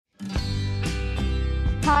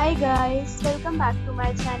Hi guys, welcome back to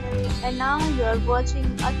my channel and now you are watching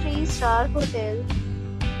a 3-star hotel.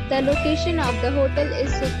 The location of the hotel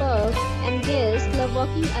is superb and guests love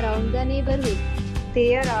walking around the neighborhood.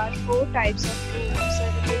 There are 4 types of rooms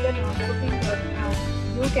available on booking.com.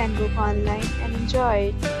 You can book online and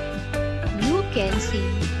enjoy it. You can see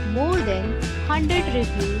more than 100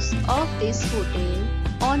 reviews of this hotel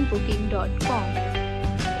on booking.com.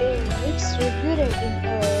 Its review rating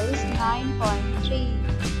is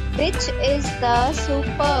 9.3, which is the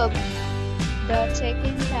superb. The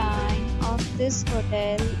check-in time of this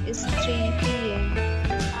hotel is 3 p.m.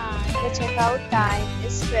 and the check-out time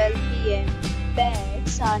is 12 p.m.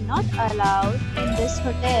 Pets are not allowed in this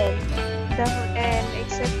hotel. The hotel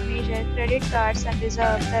accepts major credit cards and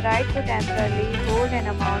reserves the right to temporarily hold an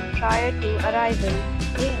amount prior to arrival.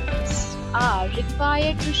 Guests are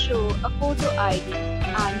required to show a photo ID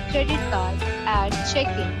and credit card at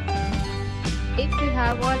check-in. If you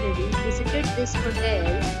have already visited this hotel,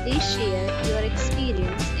 please share your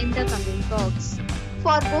experience in the comment box.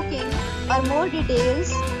 For booking or more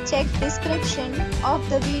details, check description of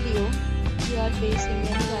the video. If you are facing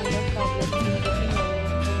any kind of problem in booking a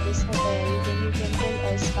room in this hotel, then you can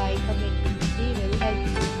tell us by commenting. We will help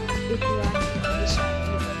you. If you are new to this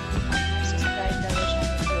channel, you can subscribe to our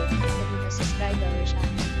channel. You can subscribe to our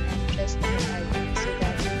channel and press the bell icon so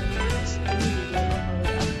that you will miss any video of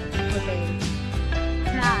our upcoming hotel.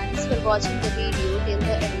 Thanks for watching the video till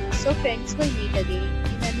the end. So friends, will meet again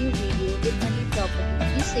in a new video with a new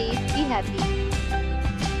property. Be safe, be happy.